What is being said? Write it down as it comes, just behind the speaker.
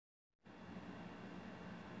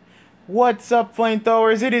What's up,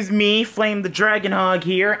 flamethrowers? It is me, Flame the Dragon Hog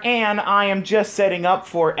here, and I am just setting up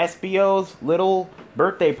for Espio's little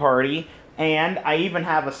birthday party, and I even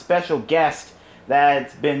have a special guest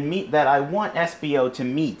that I want Espio to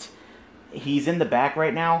meet. He's in the back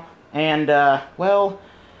right now, and well,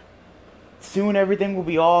 soon everything will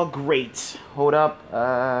be all great. Hold up,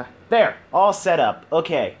 there, all set up.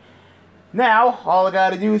 Okay, now all I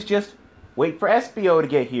gotta do is just wait for Espio to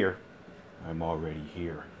get here. I'm already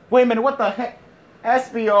here. Wait a minute, what the heck?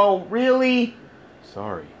 Espio, really?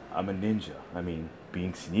 Sorry, I'm a ninja. I mean,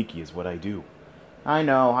 being sneaky is what I do. I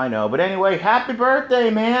know. But anyway, happy birthday,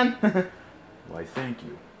 man! Why, thank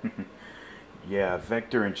you. Yeah,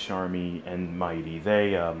 Vector and Charmy and Mighty,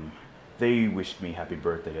 they wished me happy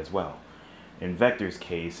birthday as well. In Vector's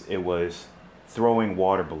case, it was throwing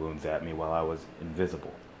water balloons at me while I was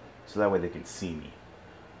invisible. So that way they can see me.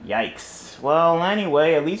 Yikes. Well,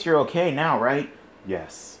 anyway, at least you're okay now, right?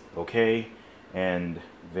 Yes, okay, and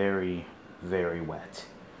very, very wet.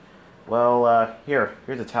 Well,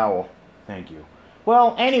 here's a towel. Thank you.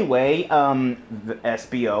 Well, anyway, the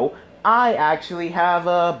Espio, I actually have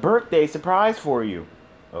a birthday surprise for you.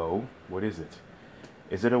 Oh, what is it?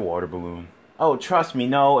 Is it a water balloon? Oh, trust me,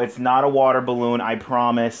 no, it's not a water balloon, I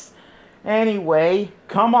promise. Anyway,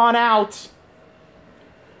 come on out.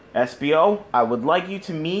 Espio, I would like you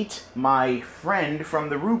to meet my friend from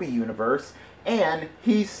the Ruby universe, and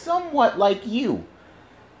he's somewhat like you.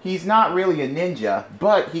 He's not really a ninja,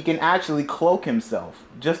 but he can actually cloak himself,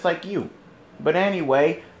 just like you. But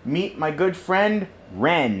anyway, meet my good friend,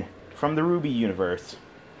 Ren, from the Ruby universe.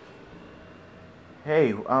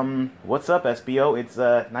 Hey, what's up, Espio? It's,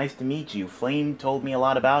 nice to meet you. Flame told me a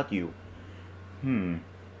lot about you.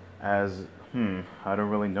 I don't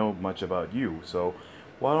really know much about you, so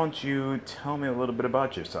why don't you tell me a little bit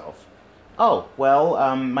about yourself? Oh,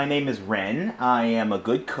 well, my name is Ren. I am a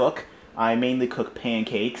good cook. I mainly cook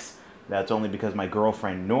pancakes. That's only because my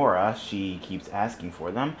girlfriend Nora, she keeps asking for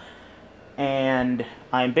them. And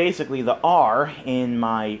I'm basically the R in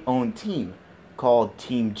my own team called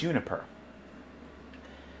Team Juniper.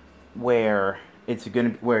 Where it's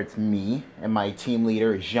me and my team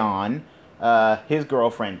leader Jean, his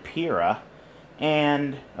girlfriend Pyrrha,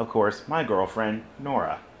 and of course my girlfriend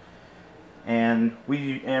Nora. And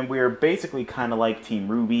we're basically kind of like Team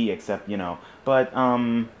Ruby, except, but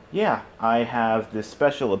yeah, I have this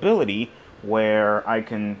special ability where I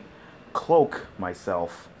can cloak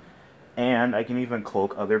myself, and I can even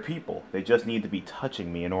cloak other people. They just need to be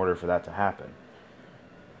touching me in order for that to happen.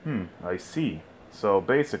 I see. So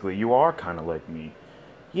basically, you are kind of like me.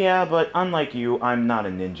 Yeah, but unlike you, I'm not a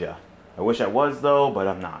ninja. I wish I was, though, but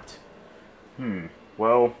I'm not.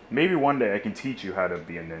 Well, maybe one day I can teach you how to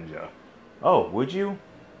be a ninja. Oh, would you?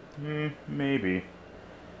 Maybe.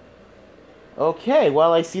 Okay,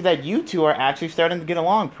 well, I see that you two are actually starting to get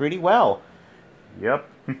along pretty well. Yep.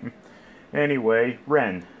 Anyway,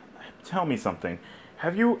 Ren, tell me something.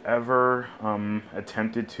 Have you ever,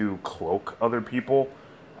 attempted to cloak other people?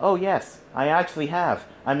 Oh, yes, I actually have.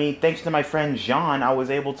 I mean, thanks to my friend Jean, I was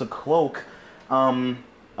able to cloak, a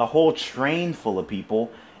whole train full of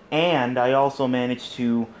people, and I also managed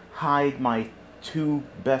to hide my two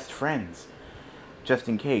best friends, just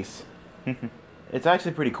in case. It's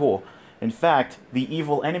actually pretty cool. In fact, the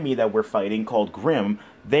evil enemy that we're fighting, called Grim,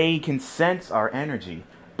 they can sense our energy,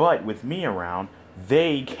 but with me around,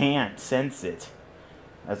 they can't sense it.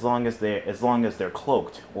 As long as they're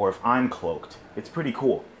cloaked, or if I'm cloaked. It's pretty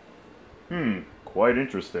cool. Quite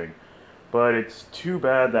interesting. But it's too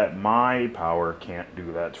bad that my power can't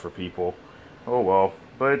do that for people. Oh well,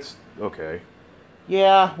 but it's okay.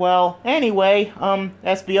 Yeah, well, anyway,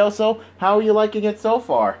 Espioso, how are you liking it so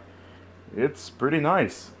far? It's pretty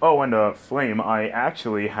nice. Oh, and, Flame, I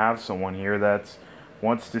actually have someone here that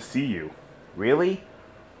wants to see you. Really?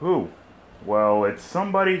 Who? Well, it's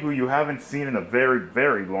somebody who you haven't seen in a very,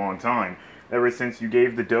 very long time, ever since you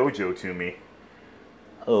gave the dojo to me.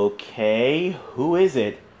 Okay, who is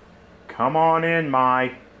it? Come on in,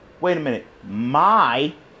 Mai. Wait a minute,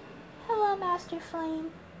 Mai? Hello, Master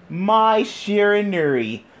Flame. Mai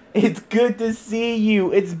Shiranuri. It's good to see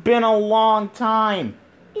you. It's been a long time.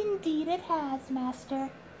 Indeed it has, Master.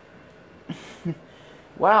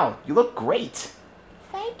 Wow, you look great.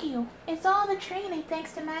 Thank you. It's all the training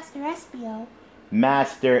thanks to Master Espio.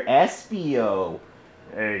 Master Espio.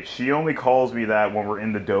 Hey, she only calls me that when we're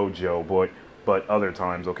in the dojo, but other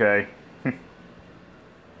times, okay?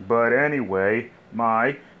 But anyway,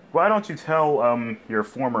 Mai, why don't you tell, your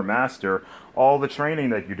former master all the training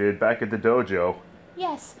that you did back at the dojo?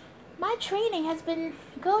 Yes, my training has been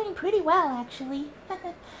going pretty well, actually.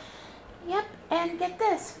 Yep, and get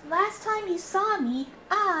this. Last time you saw me,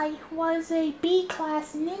 I was a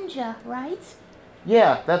B-class ninja, right?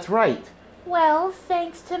 Yeah, that's right. Well,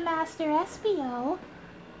 thanks to Master Espio,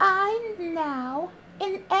 I'm now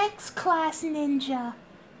an X-class ninja.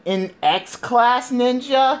 An X-Class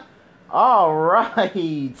Ninja?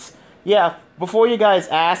 Alright. Yeah, before you guys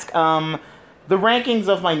ask, the rankings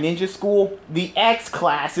of my ninja school, the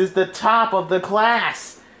X-Class is the top of the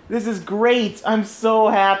class. This is great. I'm so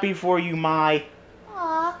happy for you, Mai.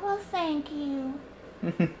 Aw, well, thank you.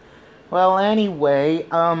 Well, anyway,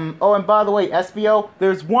 oh, and by the way, Espio,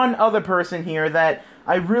 there's one other person here that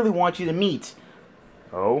I really want you to meet.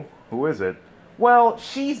 Oh, who is it? Well,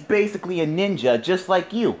 she's basically a ninja, just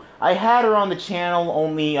like you. I had her on the channel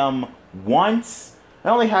only, once. I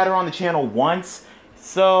only had her on the channel once.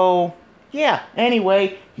 So, yeah,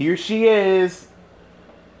 anyway, here she is.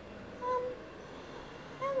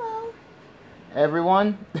 Hello.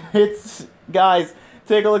 Everyone, guys,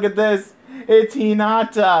 take a look at this. It's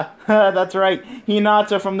Hinata. That's right,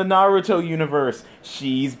 Hinata from the Naruto universe.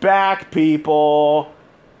 She's back, people.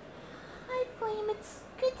 Hi, Flame. It's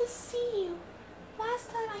good to see you. Last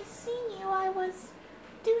time I seen you, I was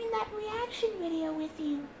doing that reaction video with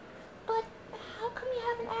you. But how come you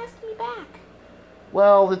haven't asked me back?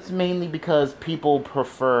 Well, it's mainly because people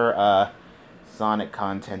prefer, Sonic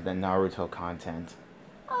content than Naruto content.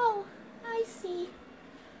 Oh, I see.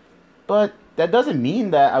 But that doesn't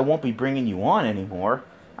mean that I won't be bringing you on anymore.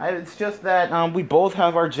 It's just that we both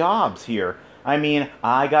have our jobs here. I mean,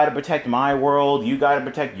 I gotta protect my world, you gotta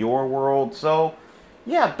protect your world, so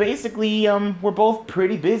yeah, basically, we're both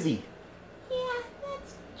pretty busy. Yeah,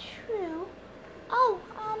 that's true. Oh,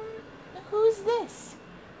 who's this?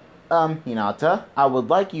 Hinata, I would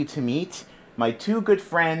like you to meet my two good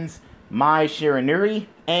friends, Mai Shiranuri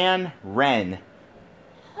and Ren.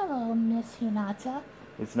 Hello, Miss Hinata.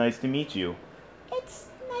 It's nice to meet you. It's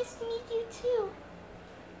nice to meet you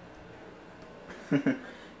too.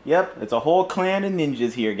 Yep, it's a whole clan of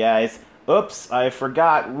ninjas here, guys. Oops, I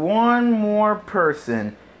forgot one more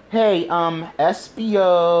person. Hey,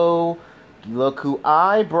 Espio, look who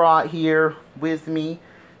I brought here with me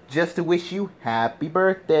just to wish you happy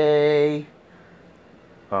birthday.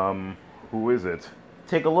 Who is it?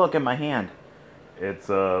 Take a look at my hand. It's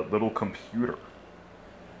a little computer.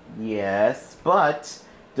 Yes, but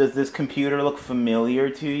does this computer look familiar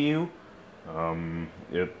to you?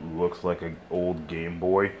 It looks like an old Game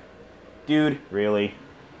Boy. Dude, really?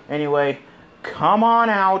 Anyway, come on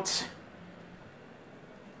out.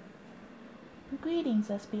 Greetings,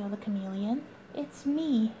 Espio the Chameleon. It's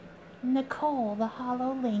me, Nicole the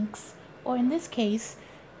Hollow Lynx, or in this case,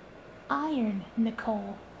 Iron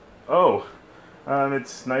Nicole. Oh,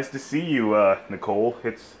 it's nice to see you, Nicole.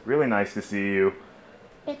 It's really nice to see you.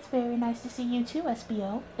 It's very nice to see you too,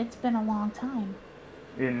 Espio. It's been a long time.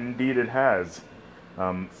 Indeed it has.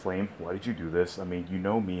 Flame, why did you do this? I mean, you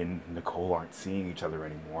know me and Nicole aren't seeing each other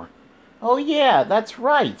anymore. Oh yeah, that's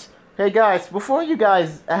right. Hey guys, before you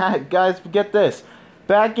guys get this.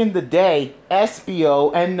 Back in the day,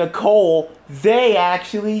 Espio and Nicole, they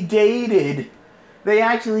actually dated. They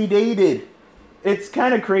actually dated. It's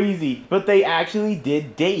kind of crazy, but they actually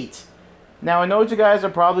did date. Now, I know what you guys are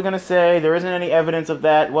probably going to say. There isn't any evidence of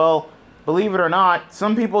that. Well, believe it or not,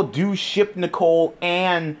 some people do ship Nicole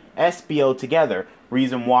and Espio together.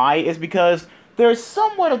 Reason why is because they're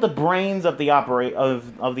somewhat of the brains of the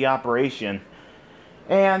operation.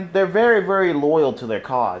 And they're very, very loyal to their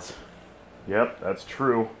cause. Yep, that's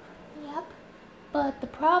true. Yep. But the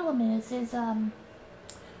problem is, the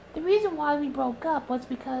reason why we broke up was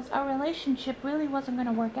because our relationship really wasn't going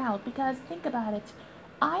to work out. Because, think about it,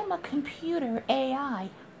 I'm a computer AI,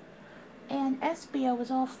 and Espio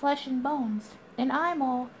is all flesh and bones, and I'm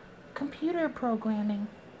all computer programming.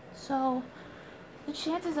 So, the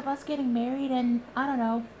chances of us getting married and, I don't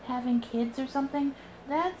know, having kids or something,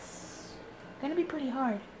 that's gonna be pretty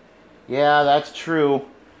hard. Yeah, that's true.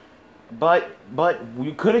 But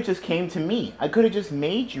you could have just came to me. I could have just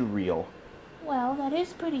made you real. Well, that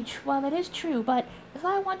is that is true, but if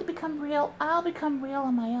I want to become real, I'll become real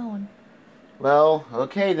on my own. Well,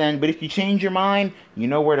 okay then, but if you change your mind, you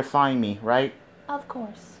know where to find me, right? Of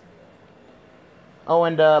course. Oh,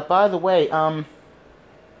 and by the way, by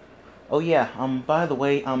the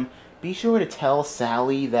way, be sure to tell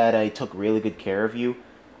Sally that I took really good care of you.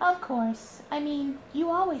 Of course. I mean,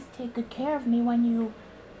 you always take good care of me when you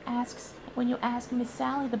ask Miss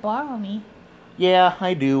Sally to borrow me. Yeah,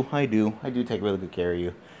 I do take really good care of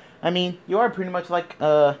you. I mean, you are pretty much like,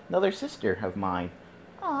 another sister of mine.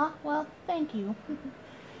 Aw, well, thank you.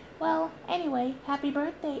 Well, anyway, happy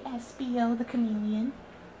birthday, Espio the Chameleon.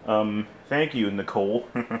 Thank you, Nicole.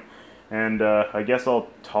 And I guess I'll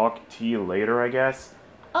talk to you later, I guess.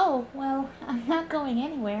 Oh, well, I'm not going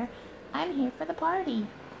anywhere. I'm here for the party.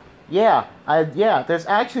 Yeah, there's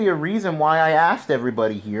actually a reason why I asked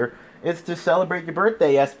everybody here. It's to celebrate your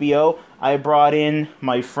birthday, SBO. I brought in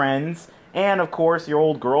my friends and of course your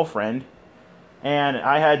old girlfriend. And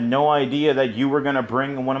I had no idea that you were gonna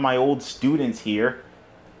bring one of my old students here.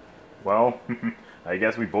 Well, I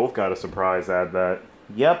guess we both got a surprise at that.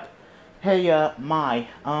 Yep. Hey,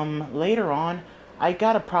 later on, I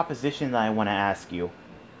got a proposition that I want to ask you.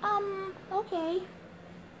 Okay.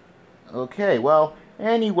 Okay, well,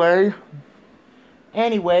 anyway,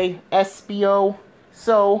 SBO,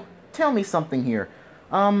 so, tell me something here.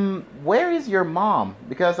 Where is your mom?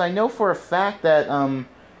 Because I know for a fact that, I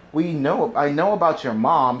know about your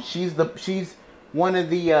mom. She's one of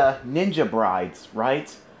the, ninja brides,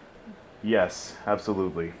 right? Yes,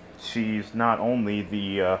 absolutely. She's not only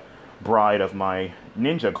the bride of my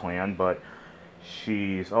ninja clan, but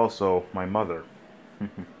she's also my mother.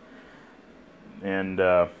 And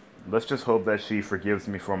let's just hope that she forgives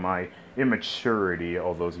me for my immaturity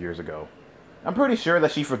all those years ago. I'm pretty sure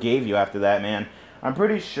that she forgave you after that, man. I'm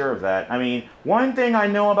pretty sure of that. I mean, one thing I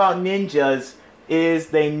know about ninjas is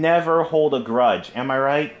they never hold a grudge. Am I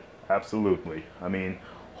right? Absolutely. I mean,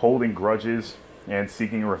 holding grudges and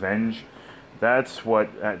seeking revenge, that's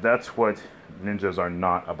what ninjas are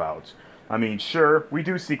not about. I mean, sure, we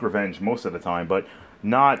do seek revenge most of the time, but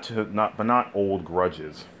not old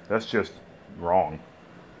grudges. That's just wrong.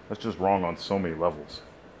 That's just wrong on so many levels.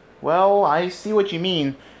 Well, I see what you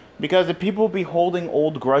mean. Because if people be holding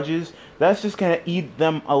old grudges, that's just gonna eat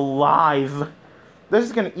them alive. That's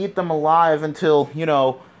just gonna eat them alive until,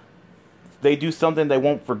 they do something they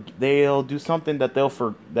won't they'll do something that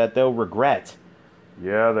they'll regret.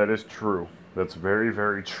 Yeah, that is true. That's very,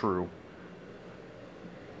 very true.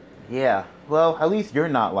 Yeah. Well, at least you're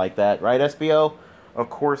not like that, right, SBO? Of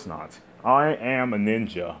course not. I am a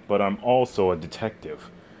ninja, but I'm also a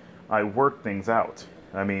detective. I work things out.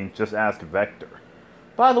 I mean, just ask Vector.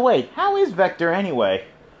 By the way, how is Vector anyway?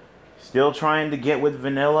 Still trying to get with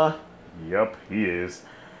Vanilla? Yep, he is.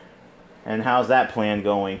 And how's that plan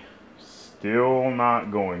going? Still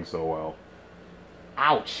not going so well.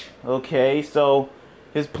 Ouch. Okay, so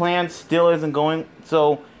his plan still isn't going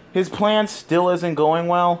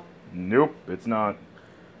well? Nope, it's not.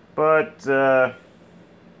 But, I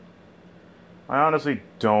honestly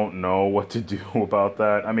don't know what to do about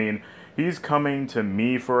that. I mean, he's coming to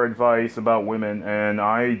me for advice about women, and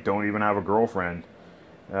I don't even have a girlfriend.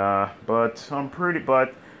 But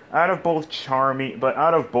out of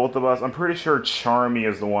both of us, I'm pretty sure Charmy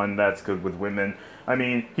is the one that's good with women. I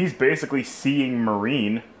mean, he's basically seeing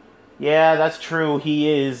Marine. Yeah, that's true, he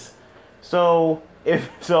is.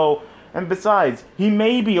 And besides, he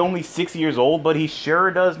may be only 6 years old, but he sure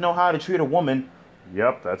does know how to treat a woman.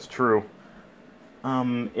 Yep, that's true.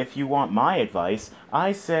 If you want my advice,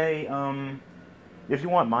 I say,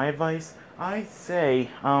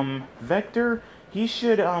 Vector, he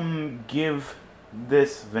should, give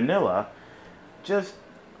this Vanilla just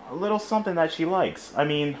a little something that she likes. I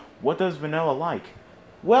mean, what does Vanilla like?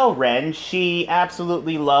 Well, Ren, she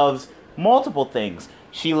absolutely loves multiple things.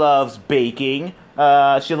 She loves baking,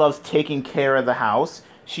 she loves taking care of the house,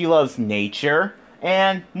 she loves nature,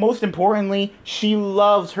 and most importantly, she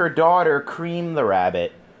loves her daughter, Cream the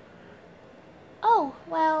Rabbit. Oh,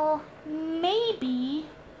 well, maybe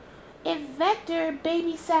if Vector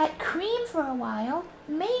babysat Cream for a while,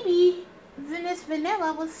 maybe Miss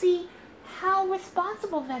Vanilla will see how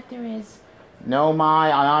responsible Vector is. No,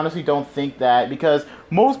 I honestly don't think that, because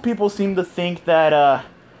most people seem to think that,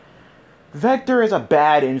 Vector is a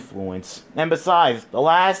bad influence. And besides, the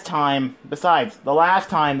last time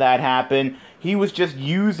that happened, he was just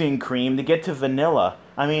using Cream to get to Vanilla.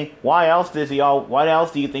 I mean, why else do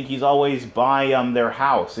you think he's always by, their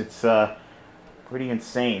house? It's, pretty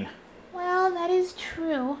insane. Well, that is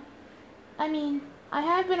true. I mean, I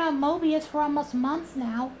have been on Mobius for almost months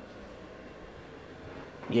now.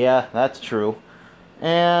 Yeah, that's true.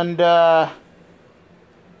 And,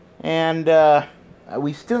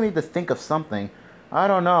 we still need to think of something. I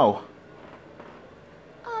don't know.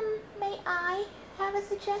 May I have a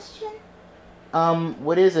suggestion?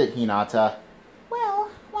 What is it, Hinata? Well,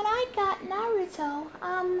 when I got Naruto,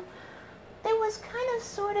 there was kind of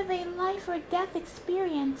sort of a life or death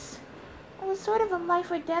experience. It was sort of a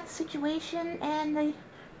life or death situation, and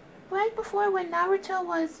right before when Naruto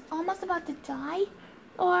was almost about to die,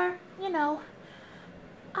 or,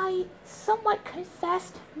 I somewhat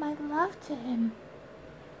confessed my love to him.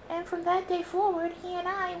 And from that day forward, he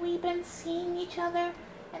and we've been seeing each other,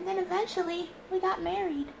 and then eventually we got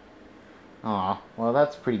married.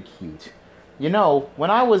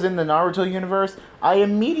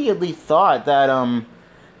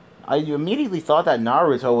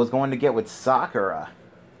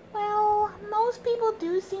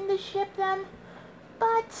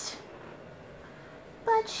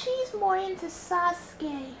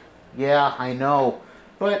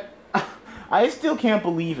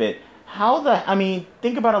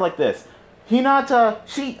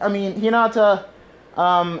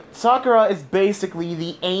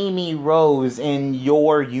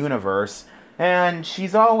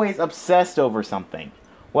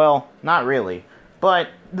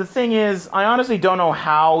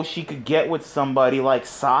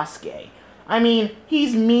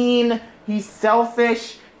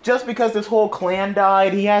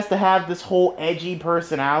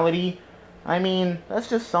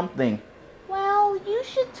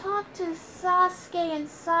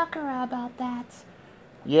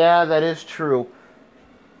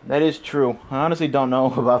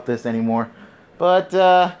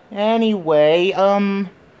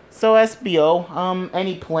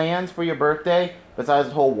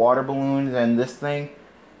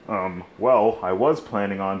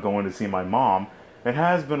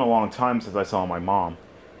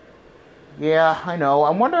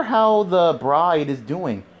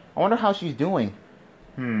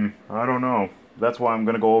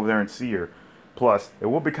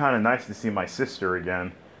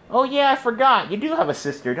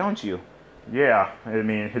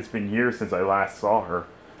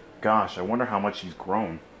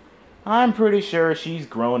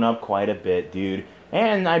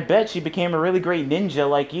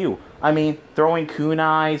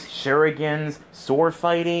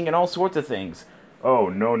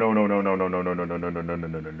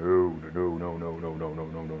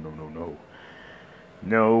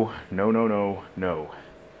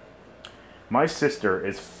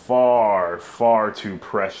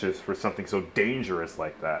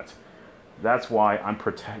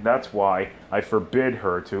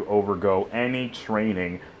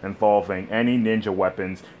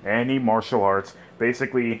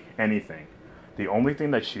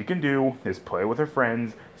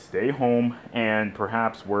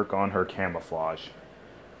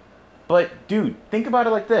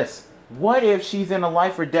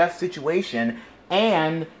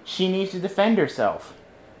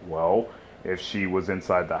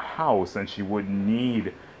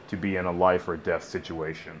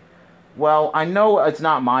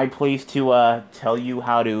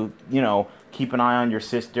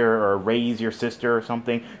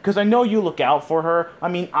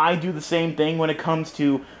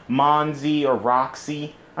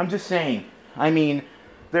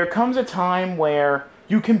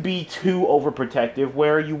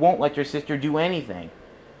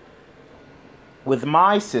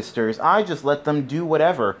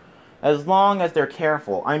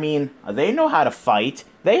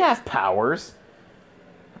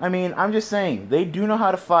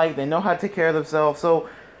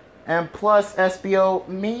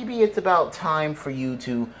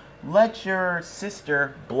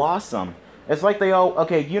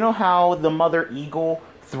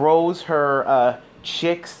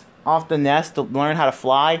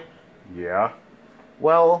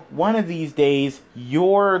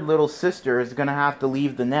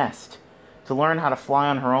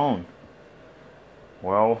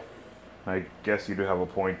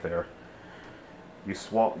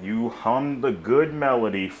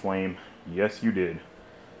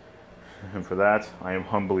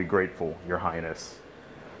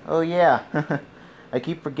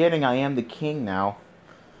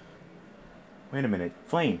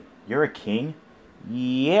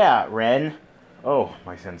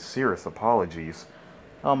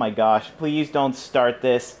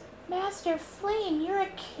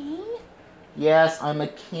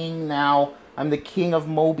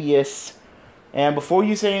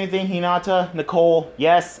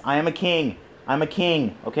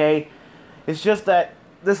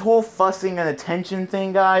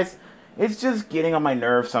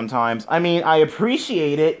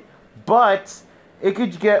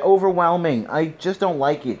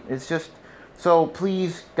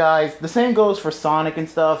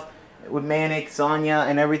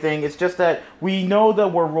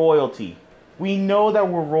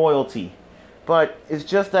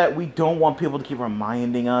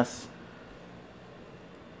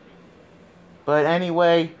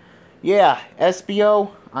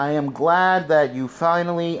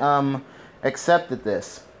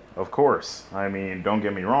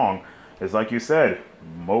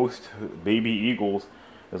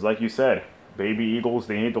 baby eagles,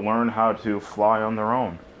 they need to learn how to fly on their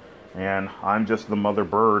own. And I'm just the mother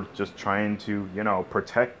bird, just trying to,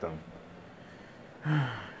 protect them.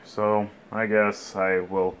 So, I guess I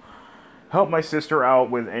will help my sister out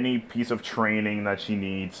with any piece of training that she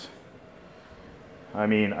needs. I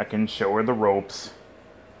mean, I can show her the ropes.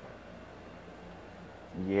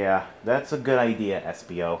 Yeah, that's a good idea,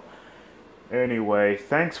 Espio. Anyway,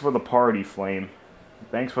 thanks for the party, Flame.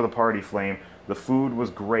 Thanks for the party, Flame. The food was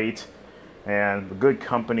great, and the good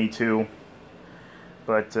company, too.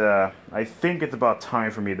 But, I think it's about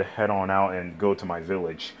time for me to head on out and go to my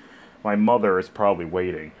village. My mother is probably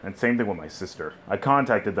waiting, and same thing with my sister. I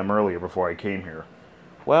contacted them earlier before I came here.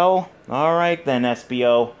 Well, alright then,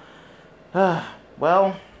 Espio.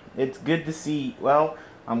 Well, it's good to see. Well,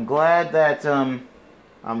 I'm glad that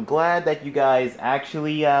you guys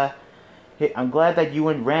actually, I'm glad that you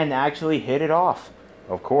and Ren actually hit it off.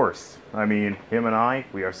 Of course. I mean, him and I,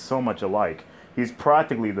 we are so much alike. He's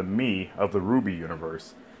practically the me of the Ruby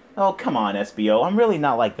universe. Oh, come on, Espio. I'm really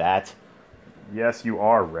not like that. Yes, you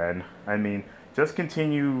are, Ren. I mean, just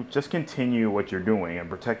continue what you're doing and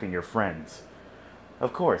protecting your friends.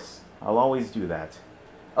 Of course. I'll always do that.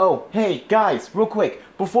 Oh, hey, guys, real quick.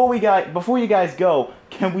 Before you guys go,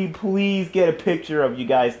 can we please get a picture of you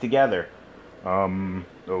guys together?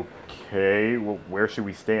 Okay. Well, where should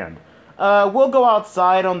we stand? We'll go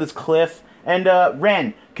outside on this cliff. And,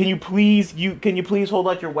 Ren, can you please hold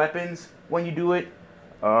out your weapons when you do it?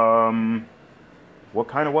 What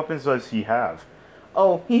kind of weapons does he have?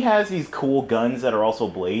 Oh, he has these cool guns that are also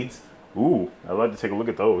blades. Ooh, I'd like to take a look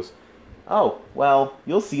at those. Oh, well,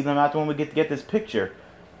 you'll see them after when we get this picture.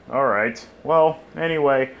 Alright. Well,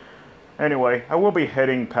 anyway, I will be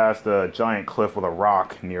heading past a giant cliff with a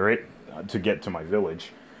rock near it to get to my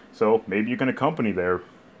village. So, maybe you can accompany there.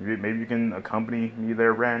 Maybe you can accompany me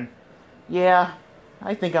there, Ren. Yeah,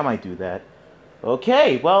 I think I might do that.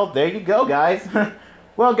 Okay, well, there you go, guys.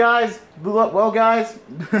 Well, guys,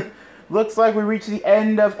 looks like we reached the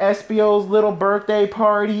end of Espio's little birthday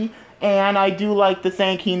party, and I do like to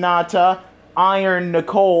thank Hinata, Iron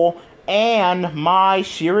Nicole, and my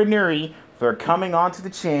Shiranuri for coming onto the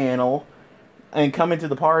channel and coming to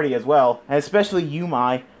the party as well, and especially you,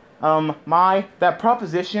 Mai. That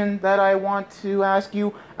proposition that I want to ask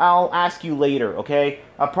you, I'll ask you later, okay?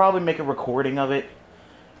 I'll probably make a recording of it.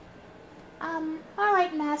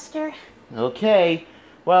 Alright, Master. Okay.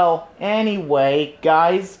 Well, anyway,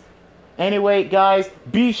 guys,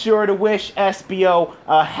 be sure to wish Espio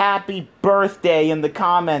a happy birthday in the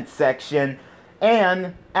comments section.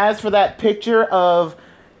 And as for that picture of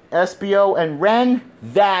Espio and Ren,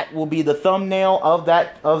 that will be the thumbnail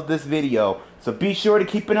of this video. So be sure to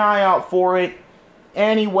keep an eye out for it.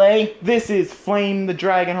 Anyway, this is Flame the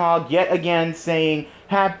Dragon Hog yet again saying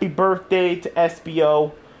happy birthday to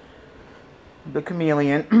Espio the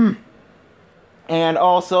Chameleon. And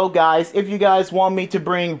also, guys, if you guys want me to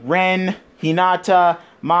bring Ren, Hinata,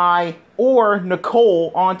 Mai, or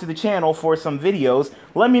Nicole onto the channel for some videos,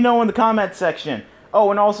 let me know in the comment section.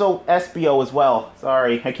 Oh, and also Espio as well.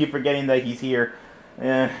 Sorry, I keep forgetting that he's here.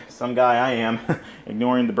 Some guy I am,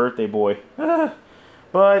 ignoring the birthday boy.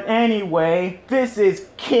 But anyway, this is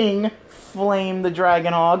King Flame the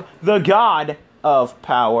Dragon Hog, the god of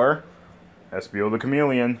power. Espio the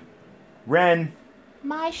Chameleon. Ren.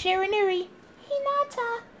 My Shiranuri,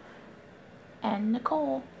 Hinata, and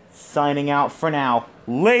Nicole. Signing out for now.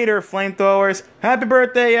 Later, flamethrowers. Happy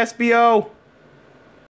birthday, Espio!